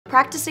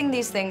Practicing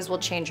these things will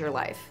change your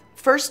life.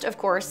 First, of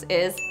course,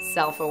 is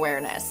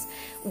self-awareness.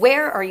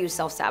 Where are you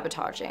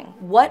self-sabotaging?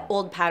 What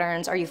old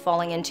patterns are you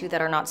falling into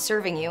that are not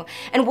serving you?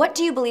 And what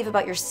do you believe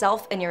about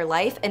yourself and your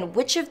life, and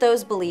which of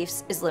those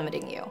beliefs is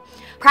limiting you?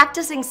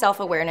 Practicing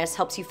self-awareness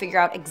helps you figure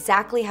out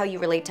exactly how you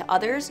relate to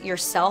others,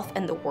 yourself,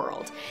 and the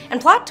world.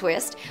 And plot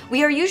twist,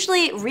 we are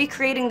usually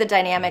recreating the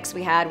dynamics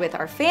we had with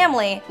our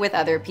family with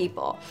other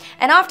people.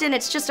 And often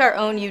it's just our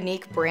own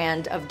unique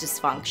brand of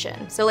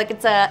dysfunction. So like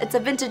it's a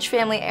vintage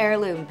family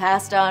heirloom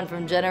passed on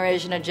from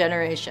generation to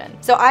generation.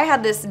 So I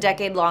had this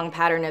decade-long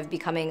pattern of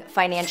becoming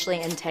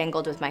financially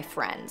entangled with my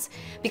friends.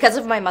 Because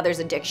of my mother's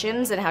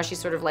addictions and how she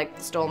sort of like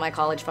stole my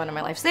college fund and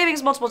my life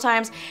savings multiple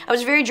times, I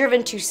was very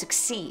driven to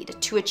succeed,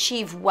 to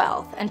achieve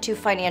wealth, and to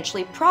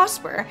financially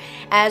prosper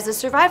as a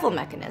survival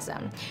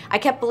mechanism. I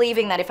kept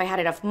believing that if I had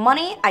enough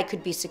money, I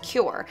could be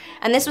secure.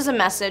 And this was a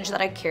message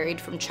that I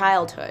carried from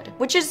childhood,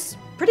 which is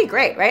pretty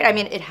great, right? I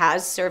mean, it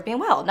has served me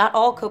well. Not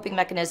all coping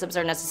mechanisms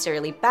are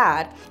necessarily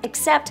bad,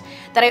 except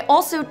that I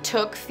also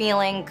took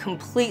feeling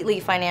completely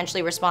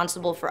financially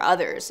responsible for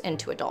others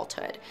into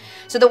adulthood.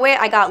 So the way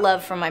I got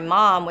love from my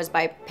mom was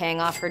by paying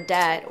off her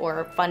debt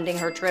or funding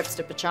her trips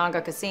to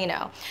Pechanga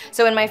Casino.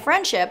 So in my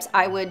friendships,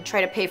 I would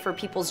try to pay for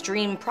people's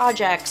dream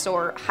projects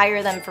or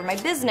hire them for my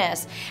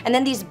business. And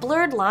then these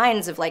blurred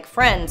lines of like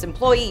friends,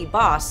 employee,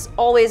 boss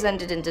always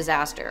ended in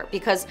disaster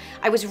because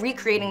I was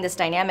recreating this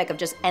dynamic of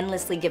just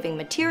endlessly giving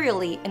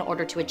materially in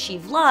order to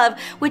achieve love,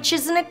 which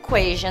is an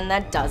equation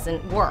that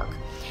doesn't work.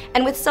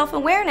 And with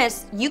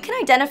self-awareness, you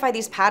can identify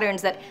these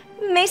patterns that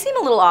may seem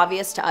a little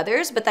obvious to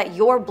others, but that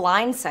you're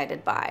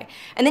blindsided by.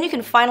 And then you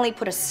can finally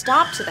put a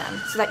stop to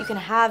them so that you can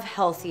have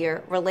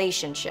healthier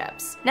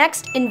relationships.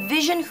 Next,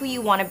 envision who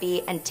you want to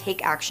be and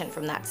take action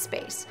from that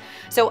space.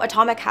 So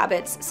Atomic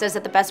Habits says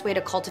that the best way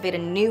to cultivate a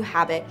new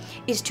habit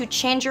is to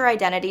change your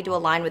identity to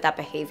align with that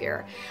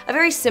behavior. A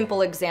very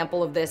simple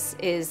example of this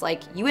is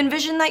like you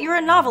envision that you're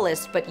a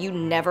novelist, but you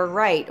never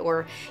write,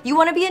 or you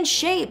want to be in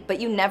shape, but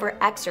you never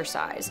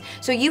exercise.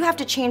 So you have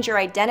to change your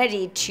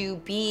identity to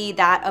be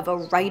that of a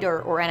writer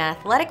or an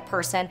athletic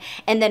person,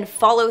 and then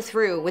follow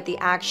through with the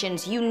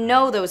actions you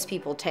know those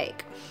people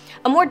take.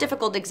 A more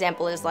difficult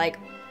example is like,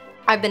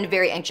 I've been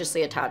very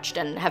anxiously attached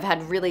and have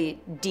had really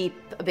deep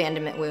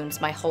abandonment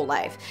wounds my whole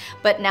life.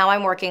 But now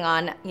I'm working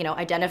on,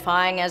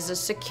 identifying as a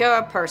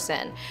secure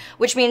person,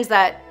 which means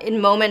that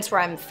in moments where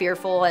I'm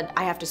fearful and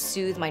I have to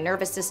soothe my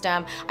nervous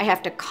system, I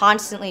have to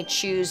constantly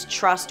choose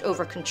trust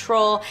over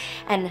control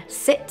and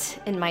sit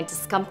in my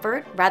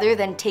discomfort rather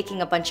than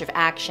taking a bunch of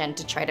action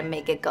to try to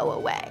make it go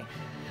away.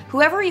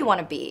 Whoever you want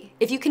to be,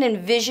 if you can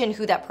envision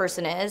who that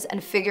person is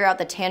and figure out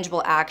the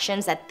tangible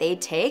actions that they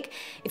take,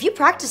 if you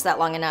practice that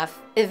long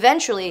enough,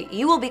 eventually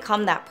you will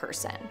become that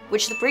person.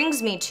 Which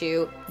brings me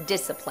to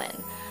discipline.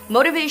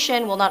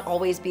 Motivation will not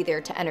always be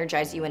there to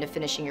energize you into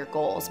finishing your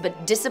goals,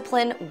 but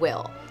discipline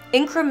will.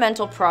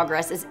 Incremental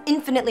progress is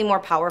infinitely more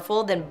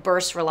powerful than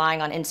bursts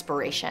relying on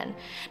inspiration.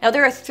 Now,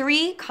 there are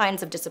 3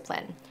 kinds of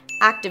discipline.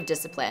 Active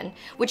discipline,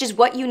 which is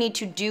what you need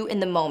to do in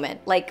the moment,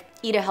 like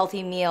eat a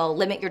healthy meal,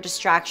 limit your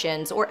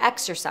distractions, or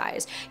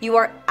exercise. You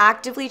are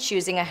actively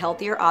choosing a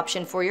healthier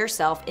option for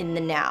yourself in the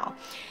now.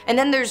 And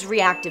then there's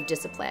reactive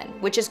discipline,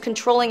 which is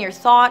controlling your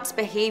thoughts,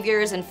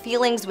 behaviors, and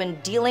feelings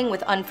when dealing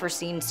with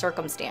unforeseen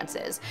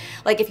circumstances.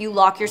 Like if you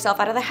lock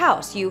yourself out of the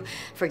house, you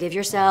forgive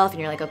yourself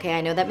and you're like, okay,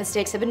 I know that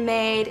mistakes have been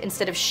made,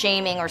 instead of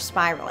shaming or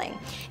spiraling.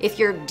 If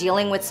you're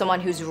dealing with someone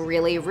who's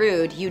really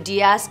rude, you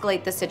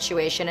de-escalate the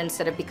situation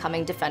instead of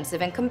becoming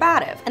defensive and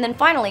combative. And then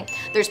finally,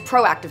 there's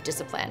proactive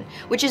discipline,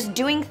 which is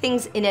doing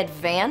things in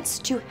advance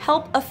to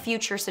help a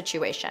future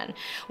situation.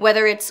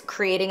 Whether it's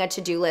creating a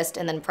to-do list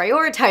and then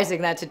prioritizing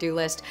that to-do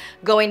list,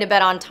 going to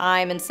bed on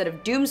time instead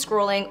of doom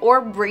scrolling, or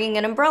bringing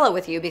an umbrella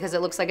with you because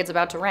it looks like it's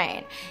about to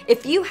rain.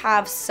 If you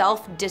have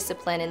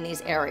self-discipline in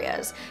these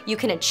areas, you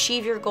can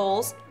achieve your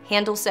goals,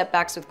 handle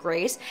setbacks with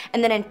grace,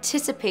 and then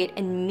anticipate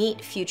and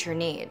meet future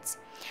needs.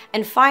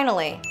 And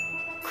finally,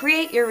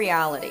 create your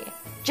reality.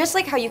 Just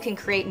like how you can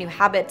create new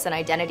habits and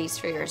identities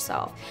for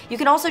yourself, you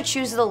can also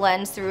choose the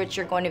lens through which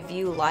you're going to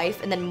view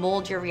life and then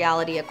mold your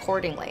reality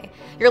accordingly.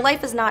 Your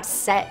life is not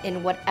set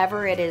in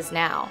whatever it is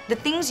now. The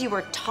things you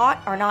were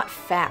taught are not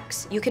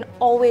facts. You can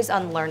always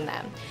unlearn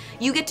them.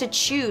 You get to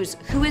choose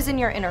who is in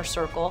your inner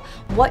circle,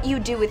 what you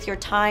do with your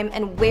time,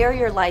 and where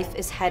your life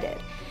is headed.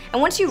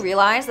 And once you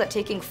realize that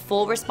taking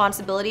full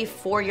responsibility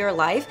for your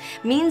life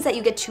means that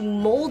you get to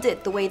mold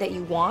it the way that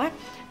you want,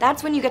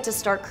 that's when you get to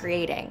start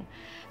creating.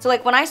 So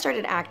like when I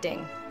started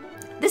acting,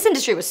 this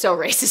industry was so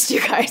racist,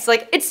 you guys.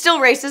 Like, it's still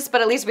racist,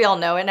 but at least we all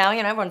know it now,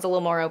 everyone's a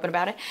little more open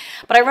about it.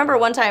 But I remember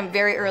one time,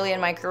 very early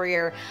in my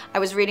career, I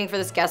was reading for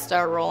this guest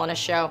star role on a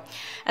show,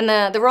 and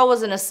the role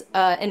was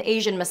an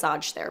Asian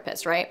massage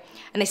therapist, right?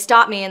 And they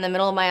stopped me in the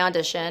middle of my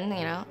audition,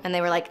 and they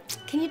were like,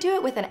 can you do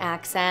it with an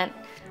accent?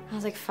 I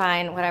was like,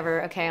 fine,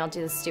 whatever, okay, I'll do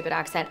this stupid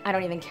accent. I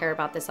don't even care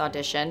about this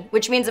audition,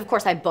 which means, of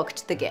course, I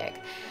booked the gig.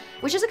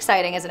 which is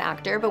exciting as an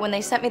actor, but when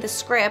they sent me the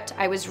script,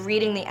 I was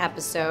reading the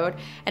episode,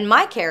 and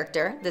my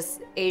character, this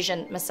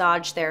Asian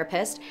massage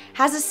therapist,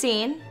 has a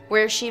scene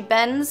where she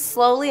bends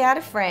slowly out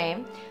of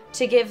frame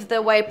to give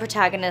the white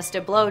protagonist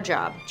a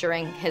blowjob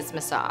during his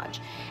massage.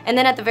 And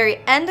then at the very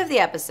end of the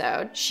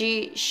episode,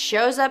 she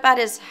shows up at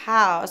his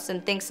house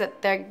and thinks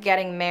that they're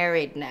getting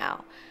married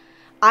now.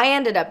 I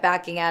ended up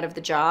backing out of the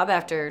job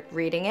after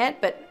reading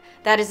it, but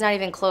that is not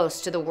even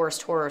close to the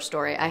worst horror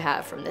story I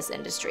have from this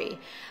industry.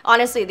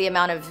 Honestly, the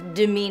amount of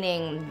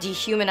demeaning,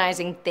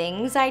 dehumanizing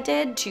things I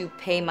did to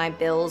pay my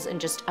bills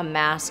and just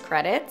amass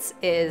credits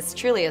is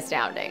truly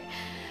astounding.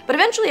 But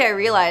eventually I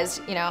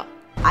realized,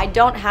 I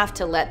don't have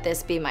to let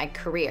this be my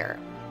career.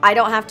 I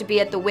don't have to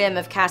be at the whim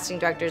of casting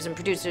directors and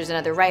producers and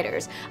other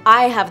writers.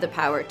 I have the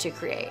power to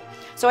create.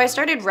 So I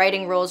started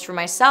writing roles for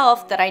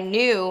myself that I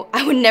knew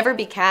I would never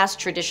be cast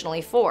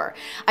traditionally for.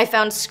 I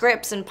found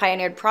scripts and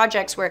pioneered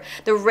projects where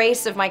the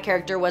race of my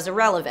character was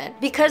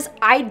irrelevant because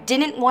I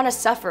didn't want to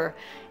suffer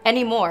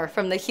anymore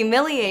from the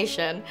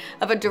humiliation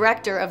of a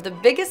director of the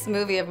biggest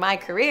movie of my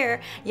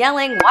career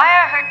yelling, "Why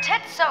are her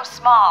tits so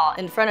small?"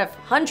 in front of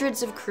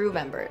hundreds of crew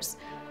members.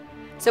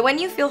 So when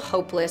you feel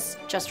hopeless,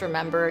 just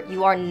remember,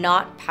 you are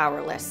not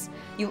powerless.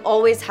 You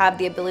always have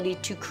the ability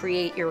to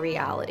create your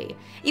reality.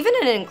 Even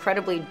in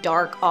incredibly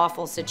dark,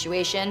 awful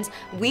situations,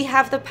 we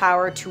have the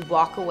power to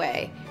walk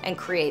away and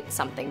create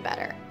something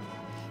better.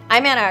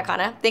 I'm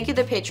Akana. Thank you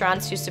to the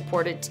patrons who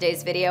supported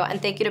today's video,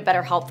 and thank you to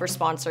BetterHelp for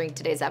sponsoring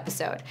today's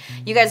episode.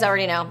 You guys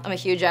already know I'm a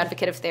huge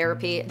advocate of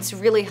therapy. It's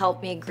really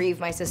helped me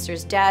grieve my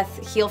sister's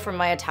death, heal from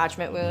my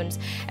attachment wounds,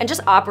 and just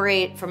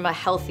operate from a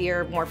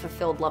healthier, more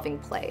fulfilled, loving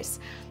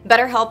place.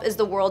 BetterHelp is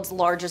the world's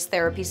largest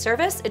therapy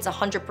service. It's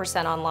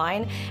 100%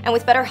 online, and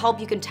with BetterHelp,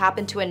 you can tap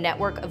into a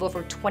network of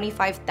over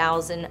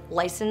 25,000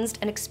 licensed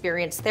and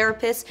experienced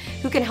therapists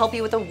who can help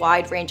you with a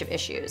wide range of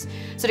issues.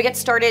 So to get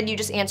started, you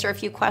just answer a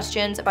few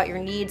questions about your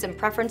needs and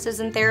preferences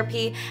in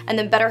therapy, and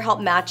then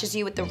BetterHelp matches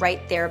you with the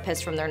right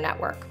therapist from their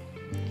network.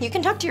 You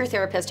can talk to your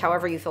therapist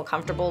however you feel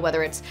comfortable,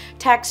 whether it's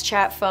text,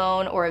 chat,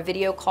 phone, or a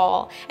video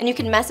call, and you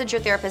can message your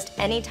therapist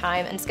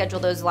anytime and schedule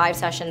those live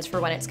sessions for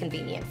when it's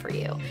convenient for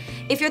you.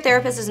 If your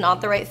therapist is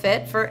not the right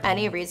fit for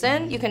any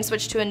reason, you can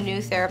switch to a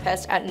new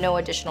therapist at no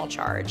additional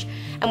charge.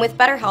 And with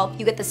BetterHelp,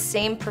 you get the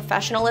same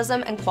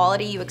professionalism and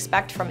quality you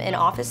expect from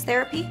in-office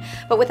therapy,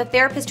 but with a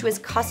therapist who is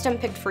custom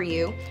picked for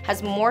you,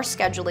 has more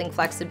scheduling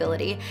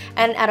flexibility,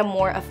 and at a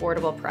more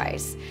affordable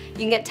price. You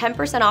can get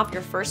 10% off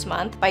your first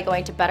month by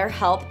going to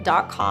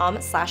betterhelp.com/Akana.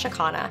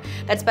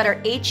 That's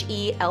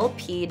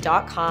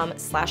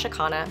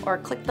betterhelp.com/Akana, or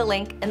click the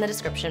link in the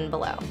description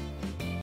below.